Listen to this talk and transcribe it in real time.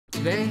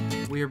Today,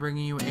 we are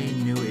bringing you a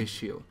new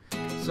issue.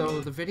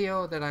 So the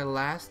video that I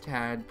last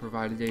had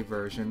provided a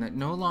version that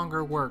no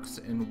longer works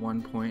in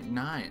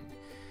 1.9.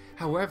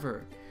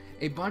 However,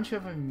 a bunch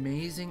of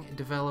amazing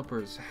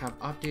developers have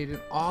updated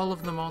all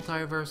of the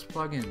Multiverse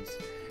plugins.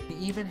 They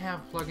even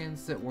have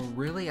plugins that were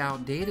really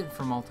outdated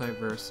for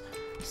Multiverse.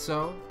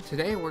 So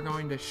today we're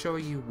going to show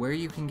you where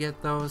you can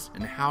get those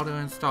and how to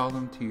install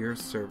them to your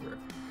server.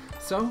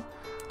 So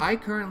I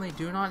currently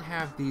do not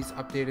have these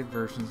updated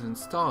versions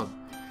installed.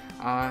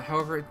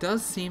 However, it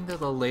does seem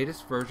that the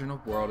latest version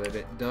of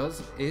WorldEdit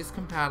is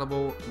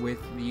compatible with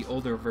the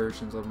older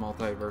versions of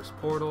Multiverse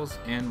Portals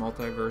and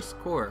Multiverse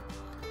Core.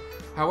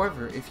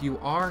 However, if you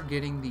are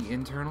getting the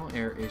internal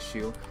error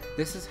issue,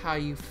 this is how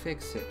you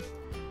fix it.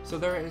 So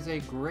there is a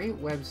great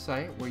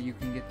website where you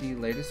can get the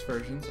latest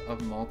versions of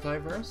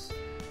Multiverse.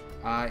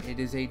 It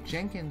is a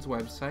Jenkins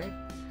website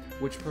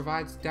which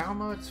provides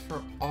downloads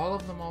for all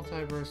of the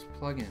Multiverse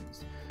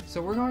plugins.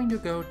 So we're going to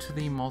go to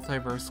the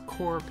Multiverse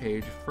Core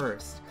page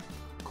first.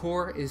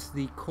 Core is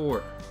the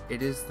core.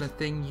 It is the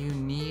thing you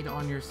need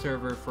on your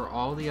server for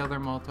all the other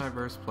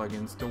Multiverse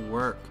plugins to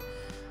work.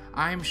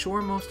 I'm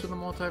sure most of the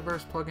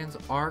Multiverse plugins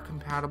are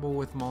compatible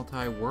with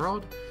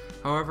multi-world.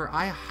 However,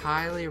 I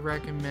highly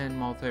recommend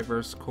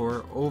Multiverse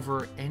Core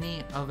over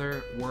any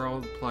other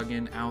world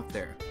plugin out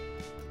there.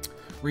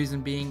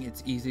 Reason being,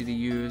 it's easy to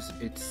use,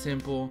 it's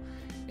simple,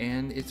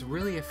 and it's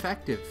really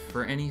effective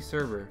for any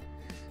server.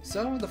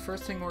 So the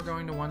first thing we're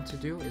going to want to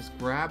do is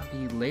grab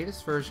the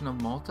latest version of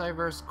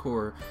Multiverse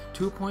Core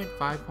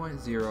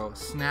 2.5.0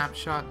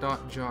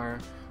 snapshot.jar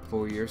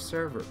for your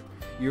server.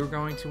 You're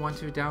going to want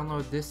to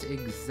download this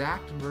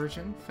exact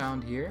version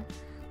found here.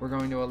 We're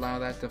going to allow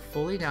that to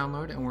fully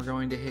download and we're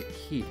going to hit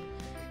keep.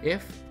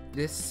 If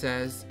this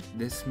says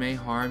this may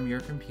harm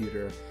your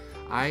computer,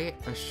 I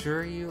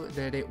assure you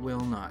that it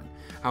will not.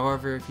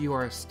 However, if you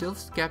are still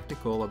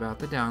skeptical about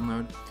the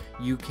download,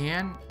 you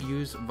can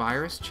use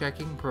virus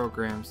checking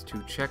programs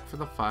to check for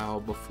the file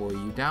before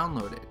you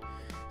download it.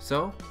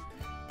 So,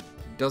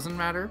 doesn't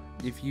matter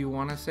if you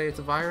want to say it's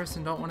a virus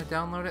and don't want to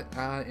download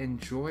it,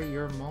 enjoy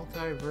your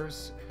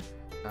Multiverse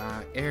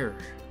error,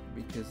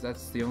 because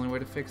that's the only way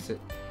to fix it.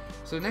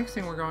 So the next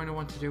thing we're going to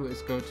want to do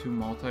is go to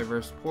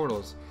Multiverse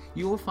Portals.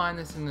 You will find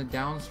this in the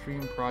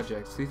downstream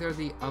projects. These are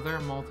the other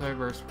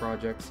Multiverse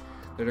projects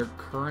that are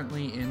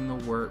currently in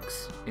the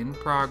works, in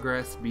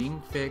progress,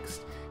 being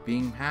fixed,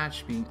 being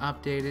patched, being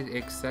updated,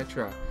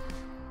 etc.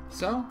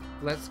 So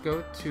let's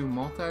go to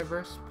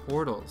Multiverse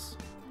Portals.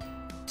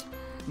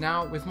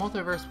 Now with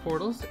Multiverse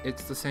Portals,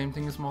 it's the same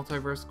thing as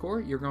Multiverse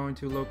Core. You're going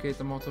to locate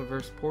the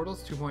Multiverse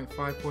Portals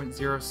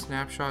 2.5.0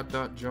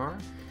 snapshot.jar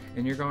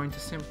and you're going to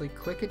simply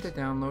click it to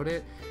download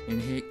it and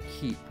hit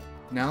keep.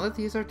 Now that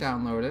these are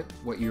downloaded,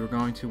 what you're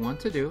going to want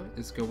to do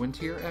is go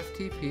into your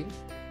FTP,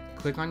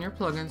 click on your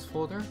plugins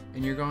folder,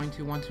 and you're going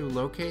to want to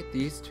locate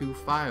these two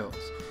files.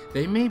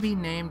 They may be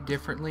named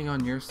differently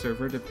on your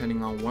server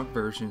depending on what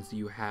versions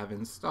you have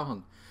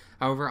installed.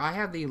 However, I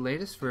have the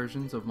latest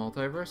versions of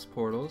Multiverse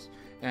Portals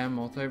and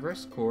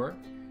Multiverse Core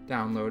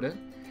downloaded,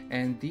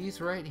 and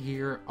these right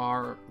here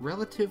are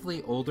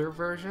relatively older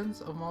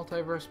versions of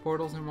Multiverse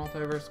Portals and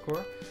Multiverse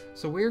Core,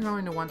 so we're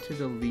going to want to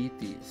delete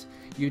these.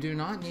 You do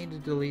not need to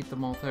delete the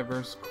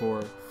Multiverse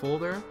Core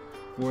folder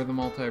or the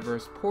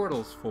Multiverse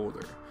Portals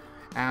folder,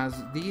 as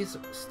these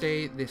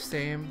stay the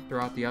same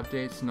throughout the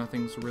updates.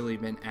 Nothing's really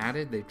been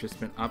added, they've just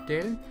been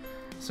updated.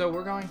 So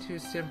we're going to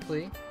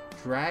simply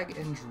drag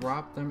and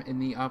drop them in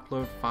the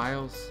upload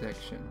files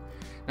section.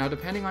 Now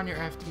depending on your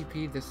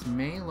FTP, this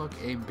may look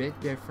a bit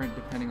different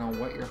depending on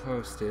what your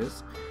host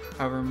is.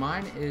 However,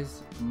 mine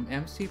is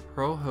MC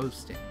Pro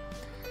Hosting,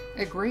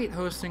 a great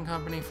hosting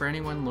company for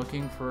anyone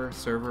looking for a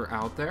server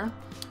out there.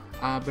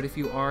 But if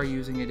you are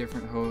using a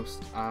different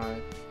host,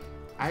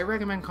 I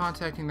recommend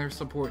contacting their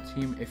support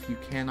team if you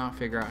cannot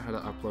figure out how to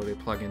upload a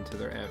plugin to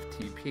their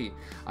FTP.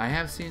 I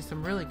have seen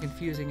some really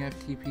confusing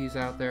FTPs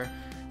out there,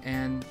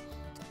 and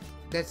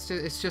it's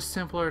just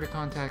simpler to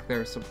contact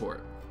their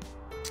support.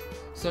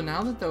 So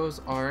now that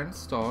those are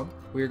installed,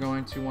 we're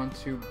going to want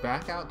to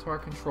back out to our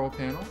control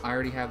panel. I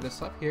already have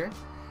this up here,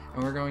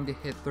 and we're going to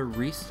hit the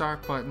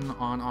restart button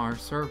on our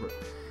server.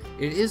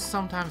 It is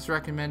sometimes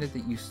recommended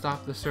that you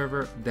stop the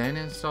server, then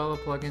install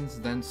the plugins,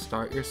 then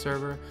start your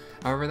server.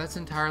 However, that's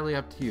entirely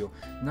up to you.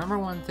 Number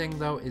one thing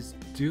though is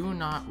do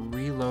not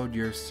reload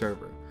your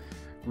server.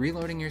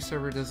 Reloading your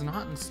server does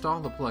not install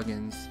the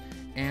plugins,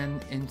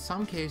 and in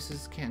some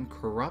cases can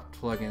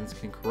corrupt plugins,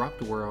 can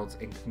corrupt worlds,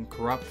 and can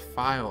corrupt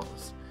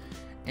files.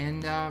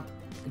 And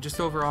just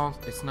overall,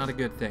 it's not a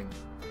good thing.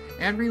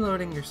 And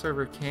reloading your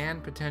server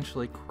can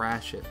potentially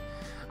crash it.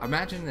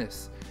 Imagine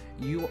this.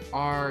 You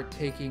are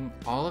taking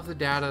all of the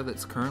data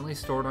that's currently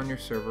stored on your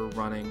server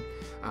running,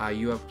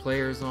 you have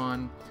players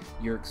on,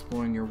 you're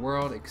exploring your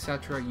world,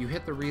 etc. You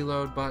hit the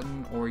reload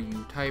button or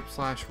you type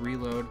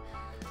 /reload.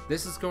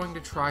 This is going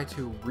to try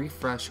to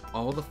refresh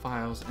all the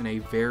files in a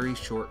very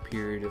short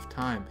period of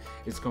time.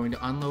 It's going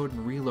to unload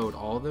and reload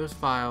all those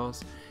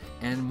files,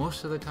 and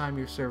most of the time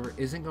your server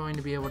isn't going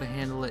to be able to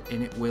handle it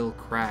and it will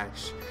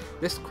crash.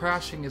 This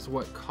crashing is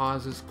what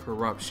causes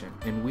corruption,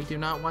 and we do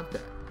not want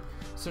that.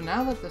 So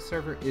now that the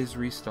server is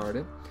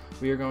restarted,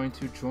 we are going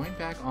to join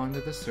back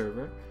onto the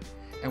server,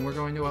 and we're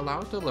going to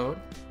allow it to load,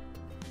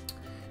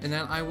 and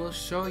then I will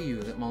show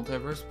you that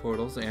Multiverse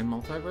Portals and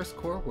Multiverse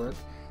Core work.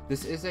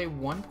 This is a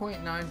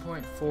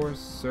 1.9.4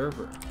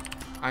 server.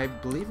 I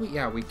believe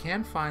we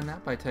can find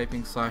that by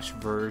typing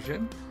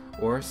 /version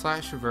or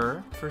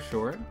 /ver for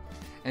short,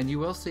 and you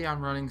will see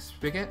I'm running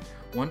Spigot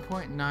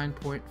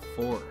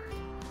 1.9.4.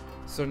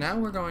 So now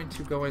we're going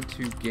to go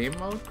into game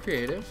mode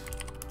creative.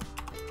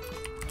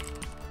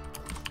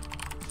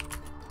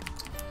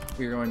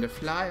 We're going to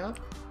fly up,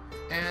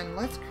 and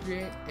let's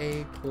create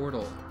a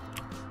portal.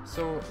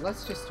 So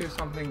let's just do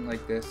something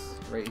like this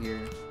right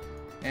here,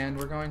 and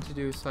we're going to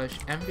do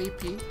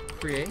 /MVP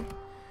create,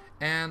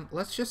 and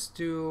let's just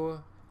do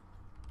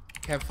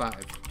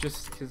Kev5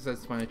 just because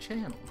that's my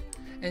channel.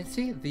 And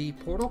see, the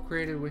portal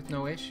created with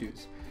no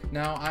issues.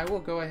 Now I will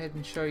go ahead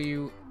and show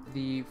you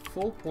the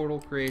full portal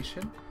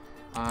creation.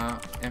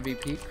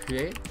 MVP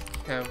create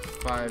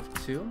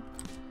Kev5.2.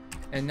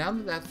 And now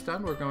that that's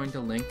done, we're going to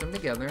link them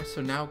together.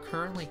 So now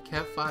currently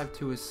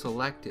Kev5.2 is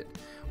selected.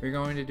 We're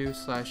going to do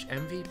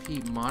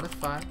 /MVP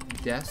modify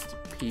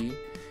dest-p,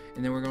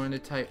 and then we're going to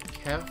type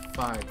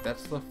Kev5.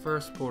 That's the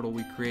first portal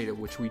we created,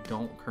 which we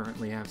don't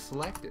currently have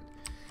selected.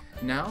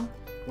 Now,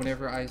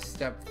 whenever I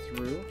step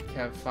through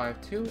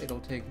Kev5.2, it'll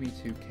take me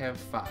to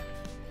Kev5.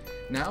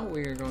 Now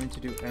we are going to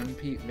do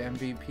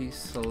MVP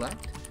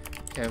select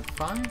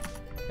Kev5,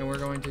 and we're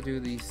going to do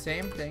the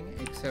same thing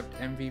except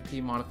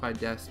MVP modify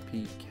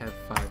dest-p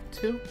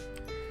Kev5.2.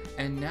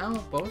 And now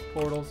both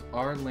portals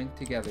are linked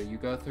together. You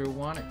go through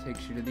one, it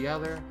takes you to the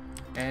other,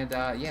 and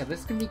yeah,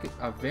 this can be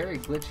a very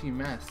glitchy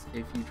mess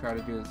if you try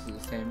to do this at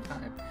the same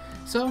time.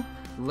 So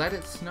let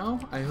it snow.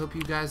 I hope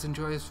you guys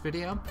enjoy this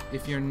video.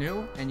 If you're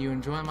new and you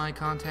enjoy my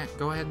content,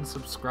 go ahead and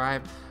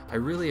subscribe. I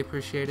really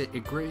appreciate it.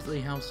 It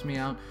greatly helps me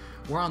out.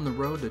 We're on the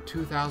road to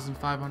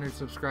 2,500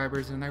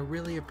 subscribers, and I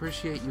really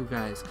appreciate you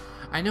guys.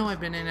 I know I've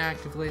been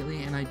inactive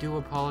lately, and I do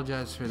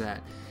apologize for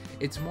that.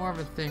 It's more of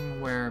a thing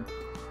where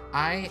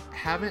I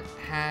haven't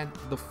had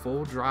the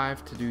full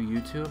drive to do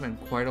YouTube in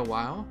quite a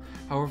while.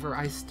 However,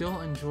 I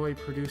still enjoy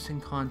producing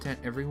content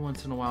every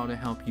once in a while to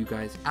help you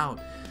guys out.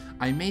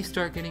 I may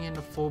start getting into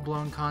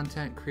full-blown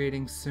content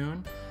creating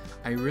soon.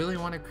 I really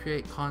want to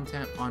create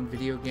content on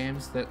video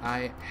games that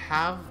I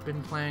have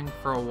been playing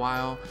for a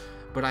while,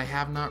 but I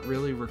have not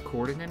really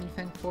recorded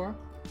anything for.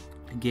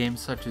 Games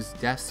such as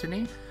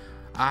Destiny.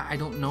 I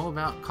don't know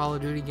about Call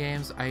of Duty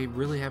games. I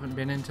really haven't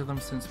been into them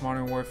since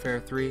Modern Warfare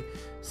 3,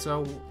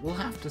 so we'll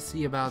have to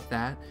see about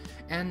that.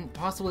 And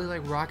possibly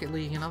like Rocket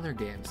League and other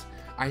games.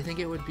 I think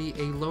it would be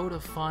a load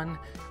of fun,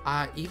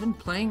 even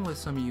playing with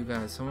some of you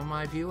guys, some of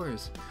my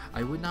viewers.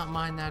 I would not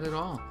mind that at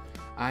all.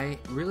 I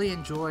really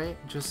enjoy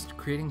just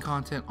creating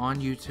content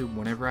on YouTube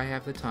whenever I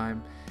have the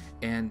time,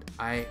 and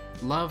I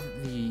love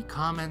the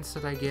comments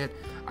that I get.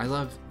 I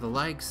love the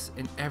likes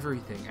and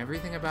everything.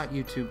 Everything about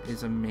YouTube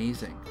is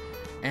amazing.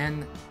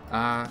 And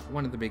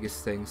one of the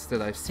biggest things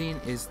that I've seen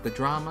is the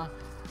drama.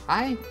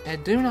 I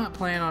do not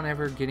plan on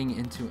ever getting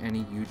into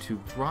any YouTube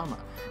drama.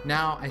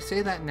 Now, I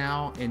say that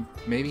now, and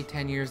maybe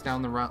 10 years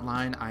down the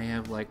line, I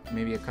have like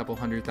maybe a couple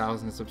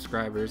 100,000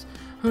 subscribers.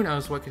 Who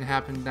knows what could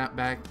happen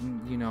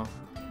you know,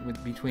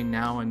 between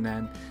now and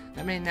then.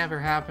 That may never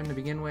happen to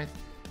begin with,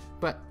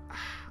 but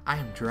I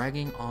am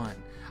dragging on.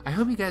 I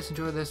hope you guys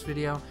enjoyed this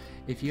video.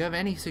 If you have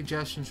any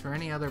suggestions for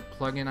any other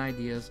plugin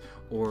ideas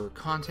or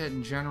content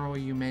in general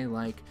you may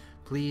like,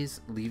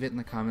 please leave it in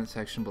the comment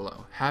section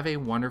below. Have a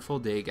wonderful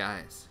day,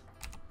 guys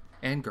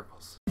and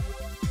girls.